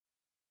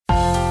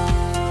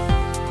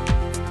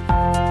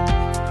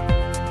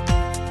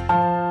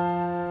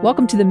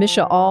Welcome to the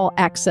MSHSAA All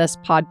Access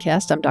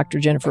Podcast. I'm Dr.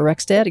 Jennifer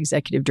Rexted,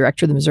 Executive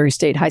Director of the Missouri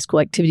State High School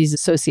Activities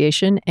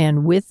Association.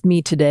 And with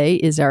me today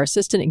is our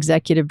Assistant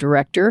Executive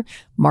Director,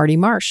 Marty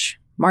Marsh.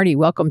 Marty,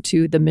 welcome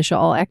to the MSHSAA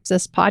All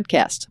Access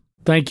Podcast.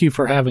 Thank you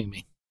for having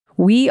me.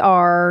 We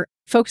are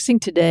focusing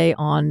today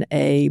on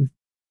a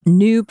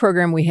new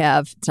program we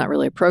have. It's not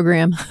really a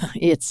program.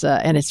 It's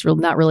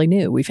not really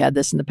new. We've had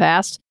this in the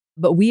past,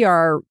 but we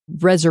are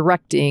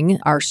resurrecting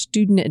our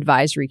Student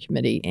Advisory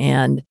Committee.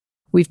 And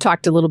we've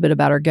talked a little bit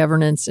about our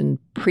governance in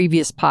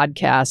previous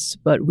podcasts,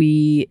 but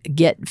we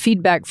get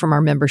feedback from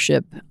our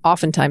membership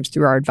oftentimes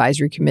through our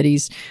advisory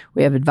committees.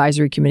 We have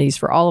advisory committees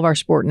for all of our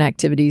sport and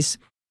activities.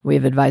 We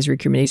have advisory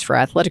committees for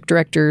athletic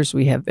directors.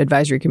 We have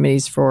advisory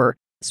committees for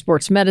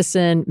sports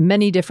medicine,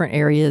 many different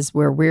areas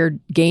where we're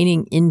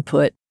gaining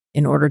input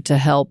in order to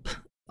help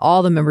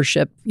all the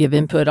membership give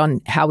input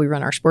on how we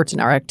run our sports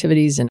and our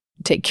activities and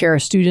take care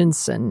of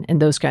students and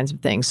those kinds of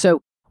things. So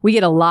we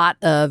get a lot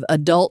of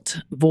adult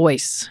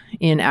voice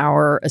in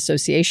our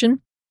association,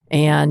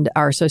 and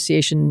our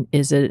association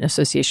is an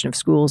association of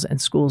schools, and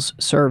schools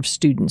serve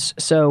students.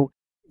 So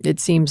it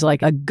seems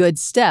like a good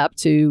step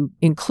to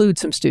include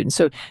some students.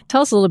 So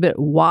tell us a little bit,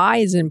 why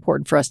is it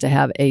important for us to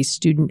have a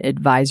student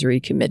advisory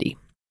committee?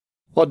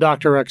 Well,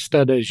 Dr.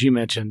 Rexted, as you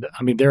mentioned,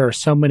 there are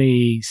so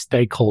many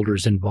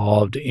stakeholders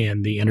involved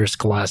in the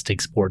interscholastic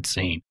sports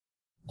scene.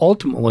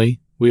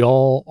 Ultimately, we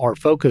all are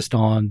focused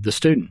on the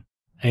student.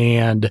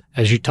 And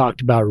as you talked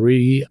about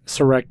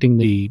resurrecting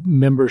the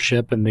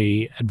membership and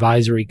the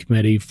advisory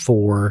committee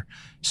for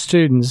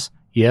students,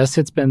 yes,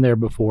 it's been there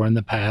before in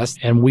the past,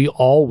 and we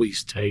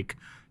always take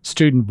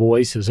student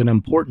voice as an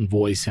important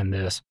voice in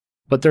this.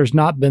 But there's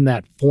not been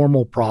that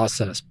formal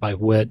process by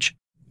which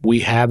we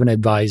have an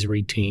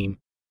advisory team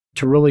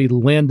to really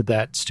lend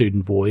that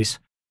student voice.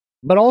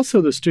 But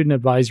also the Student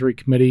Advisory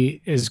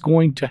Committee is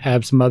going to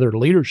have some other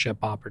leadership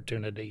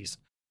opportunities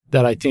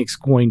that I think is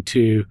going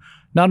to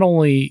not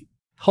only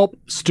help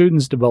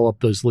students develop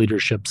those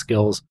leadership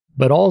skills,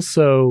 but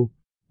also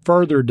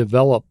further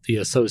develop the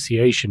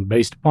association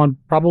based upon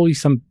probably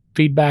some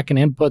feedback and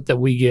input that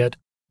we get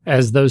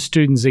as those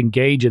students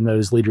engage in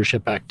those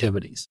leadership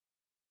activities.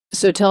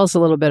 So tell us a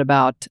little bit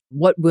about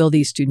what will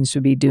these students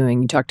be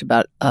doing. You talked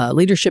about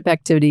leadership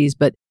activities,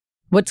 but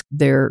what's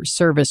their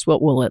service?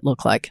 What will it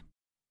look like?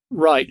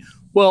 Right.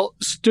 Well,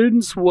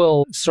 students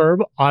will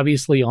serve,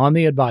 obviously, on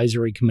the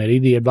advisory committee.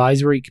 The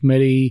advisory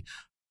committee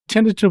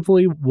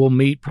tentatively will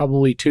meet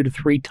probably 2 to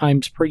 3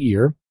 times per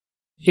year,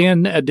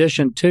 in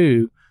addition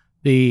to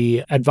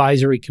the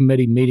advisory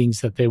committee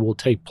meetings that they will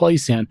take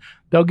place in.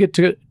 They'll get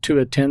to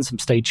attend some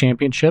state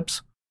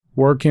championships,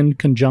 work in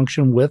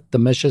conjunction with the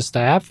MSHSAA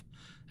staff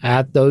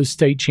at those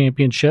state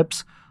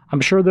championships.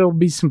 I'm sure there'll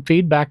be some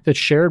feedback that's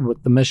shared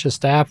with the MSHSAA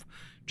staff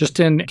just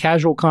in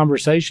casual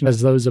conversation as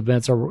those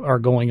events are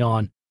going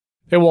on.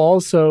 They will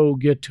also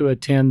get to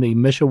attend the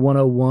MSHSAA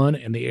 101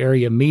 and the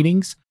area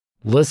meetings,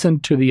 listen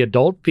to the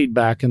adult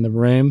feedback in the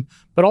room,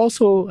 but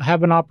also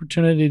have an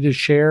opportunity to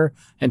share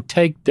and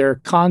take their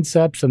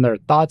concepts and their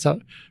thoughts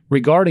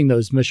regarding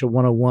those MSHSAA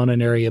 101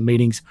 and area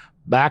meetings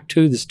back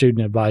to the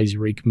Student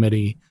Advisory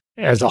Committee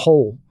as a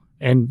whole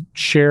and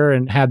share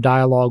and have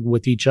dialogue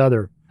with each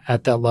other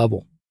at that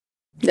level.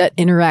 That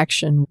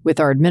interaction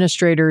with our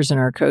administrators and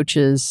our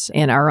coaches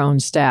and our own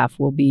staff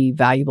will be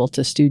valuable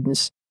to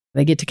students.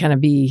 They get to kind of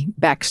be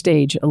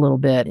backstage a little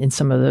bit in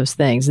some of those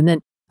things. And then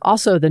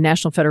also, the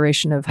National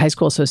Federation of High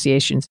School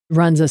Associations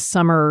runs a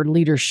summer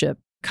leadership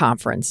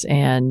conference,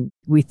 and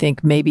we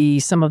think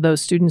maybe some of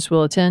those students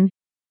will attend.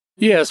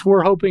 Yes,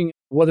 we're hoping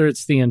whether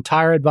it's the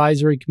entire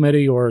advisory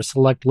committee or a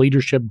select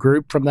leadership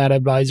group from that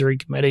advisory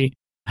committee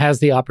has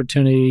the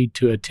opportunity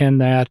to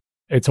attend that.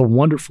 It's a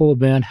wonderful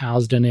event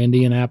housed in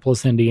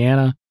Indianapolis,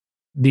 Indiana.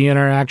 The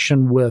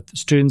interaction with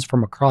students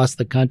from across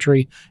the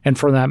country, and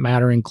for that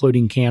matter,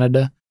 including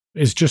Canada,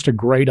 is just a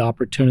great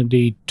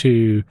opportunity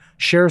to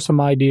share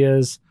some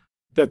ideas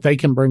that they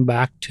can bring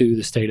back to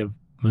the state of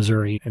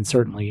Missouri and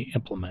certainly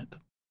implement.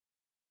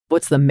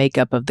 What's the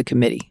makeup of the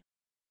committee?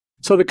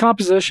 So the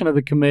composition of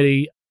the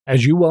committee,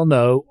 as you well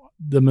know,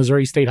 the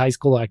Missouri State High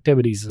School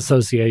Activities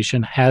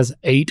Association has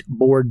 8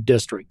 board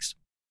districts.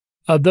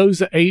 Of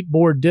those 8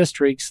 board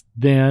districts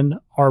then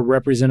are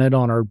represented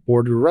on our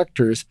board of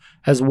directors,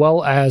 as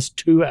well as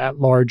 2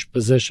 at-large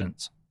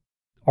positions.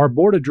 Our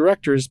board of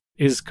directors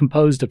is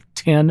composed of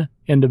 10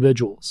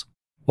 individuals.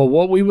 Well,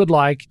 what we would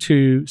like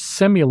to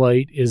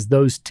simulate is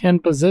those 10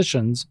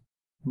 positions,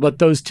 but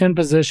those 10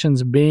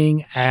 positions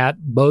being at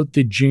both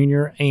the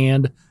junior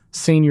and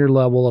senior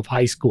level of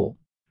high school.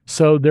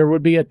 So there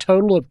would be a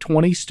total of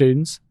 20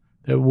 students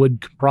that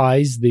would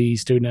comprise the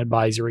Student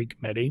Advisory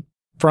Committee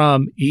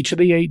from each of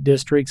the 8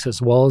 districts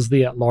as well as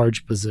the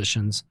at-large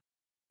positions,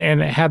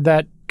 and have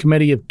that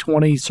committee of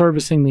 20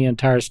 servicing the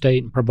entire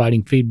state and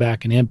providing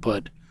feedback and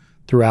input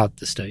throughout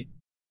the state.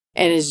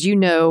 And as you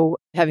know,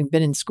 having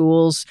been in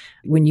schools,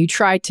 when you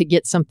try to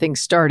get something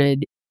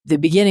started, the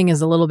beginning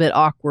is a little bit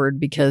awkward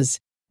because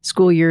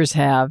school years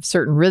have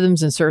certain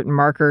rhythms and certain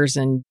markers,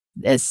 and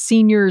as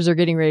seniors are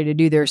getting ready to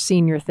do their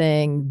senior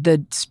thing,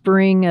 the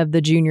spring of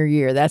the junior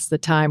year, that's the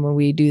time when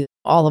we do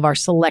all of our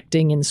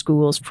selecting in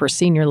schools for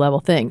senior level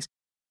things.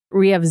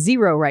 We have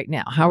 0 right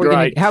now. How are we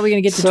going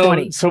to get to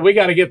 20? So we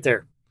got to get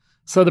there.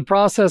 So the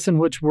process in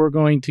which we're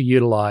going to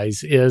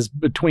utilize is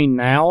between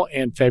now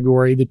and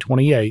February the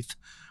 28th,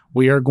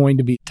 we are going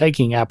to be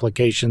taking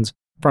applications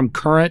from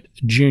current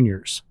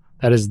juniors.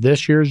 That is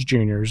this year's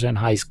juniors in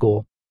high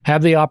school,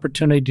 have the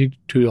opportunity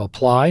to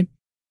apply.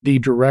 The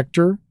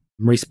director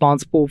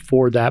responsible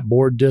for that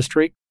board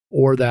district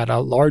or that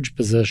large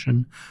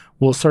position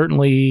will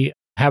certainly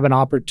have an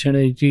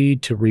opportunity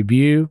to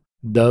review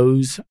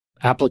those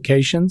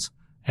applications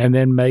and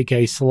then make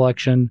a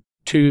selection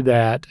to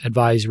that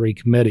advisory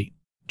committee,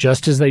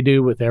 just as they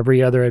do with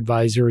every other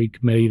advisory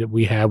committee that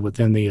we have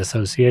within the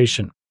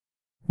association.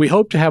 We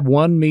hope to have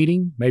one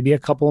meeting, maybe a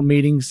couple of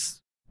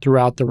meetings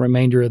throughout the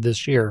remainder of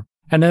this year.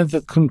 And at the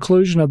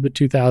conclusion of the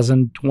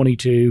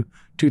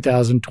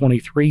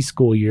 2022-2023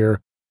 school year,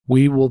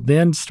 we will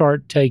then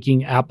start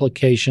taking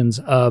applications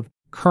of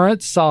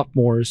current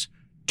sophomores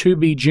to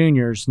be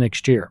juniors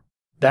next year.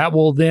 That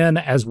will then,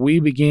 as we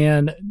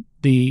begin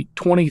the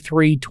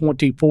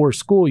 23-24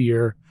 school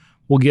year,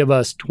 will give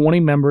us 20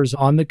 members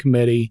on the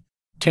committee,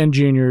 10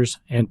 juniors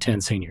and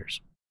 10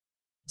 seniors.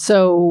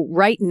 So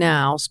right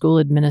now, school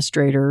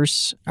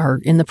administrators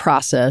are in the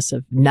process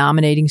of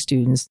nominating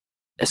students.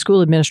 A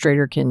school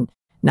administrator can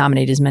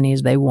nominate as many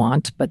as they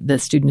want, but the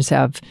students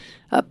have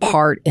a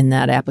part in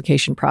that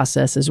application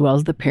process as well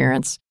as the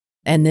parents.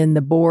 And then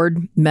the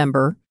board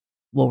member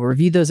will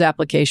review those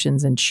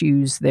applications and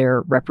choose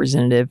their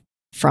representative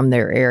from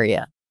their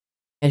area.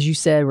 As you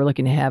said, we're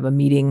looking to have a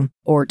meeting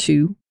or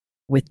two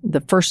with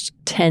the first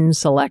 10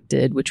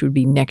 selected, which would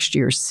be next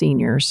year's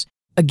seniors,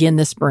 again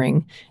this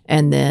spring,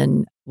 and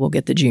then we'll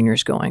get the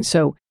juniors going.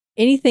 So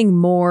anything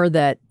more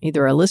that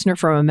either a listener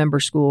from a member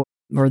school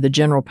or the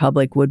general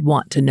public would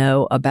want to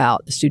know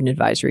about the Student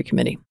Advisory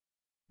Committee?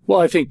 Well,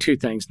 I think two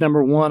things.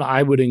 Number one,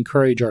 I would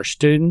encourage our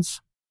students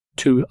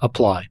to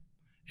apply,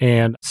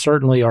 and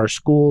certainly our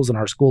schools and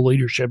our school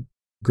leadership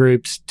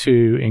groups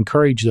to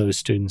encourage those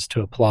students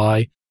to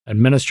apply.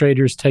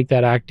 Administrators take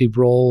that active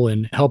role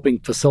in helping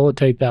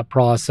facilitate that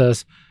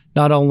process,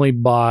 not only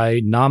by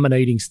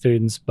nominating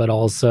students, but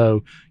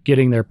also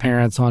getting their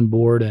parents on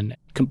board and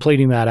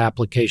completing that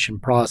application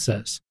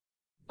process.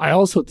 I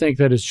also think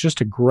that it's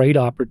just a great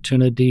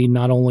opportunity,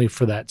 not only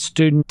for that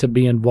student to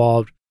be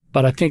involved,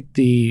 but I think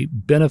the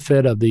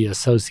benefit of the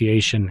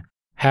association,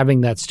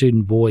 having that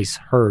student voice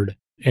heard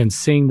and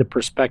seeing the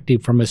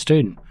perspective from a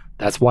student.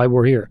 That's why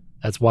we're here.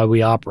 That's why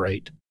we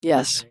operate.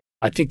 Yes.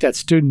 I think that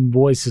student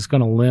voice is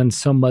going to lend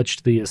so much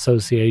to the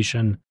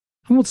association.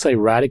 I won't say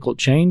radical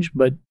change,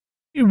 but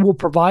it will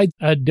provide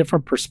a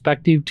different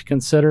perspective to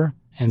consider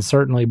and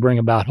certainly bring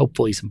about,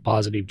 hopefully, some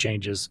positive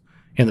changes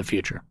in the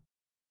future.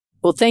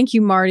 Well, thank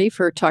you, Marty,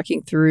 for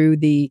talking through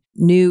the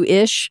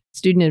new-ish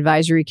Student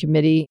Advisory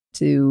Committee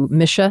to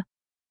MSHSAA.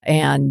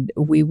 And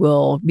we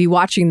will be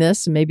watching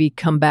this and maybe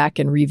come back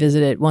and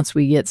revisit it once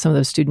we get some of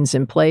those students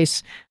in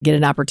place, get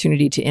an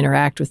opportunity to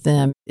interact with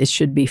them. It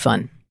should be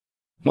fun.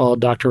 Well,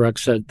 Dr. Ruck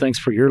said, thanks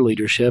for your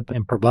leadership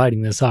in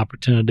providing this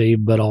opportunity,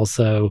 but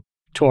also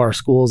to our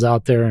schools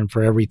out there and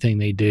for everything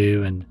they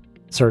do, and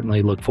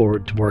certainly look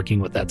forward to working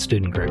with that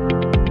student group.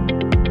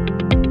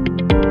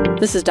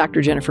 This is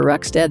Dr. Jennifer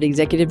Ruckstead, the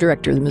Executive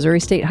Director of the Missouri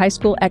State High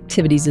School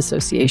Activities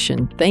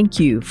Association. Thank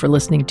you for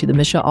listening to the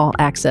MSHSAA All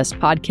Access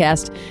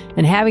podcast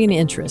and having an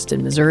interest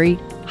in Missouri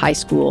high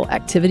school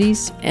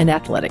activities and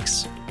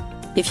athletics.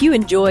 If you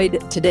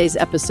enjoyed today's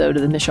episode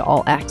of the MSHSAA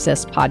All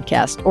Access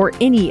podcast or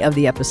any of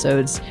the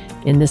episodes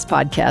in this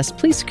podcast,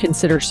 please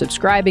consider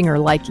subscribing or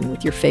liking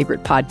with your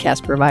favorite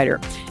podcast provider.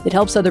 It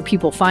helps other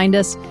people find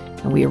us,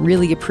 and we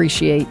really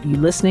appreciate you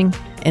listening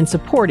and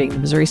supporting the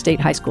Missouri State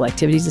High School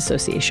Activities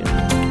Association.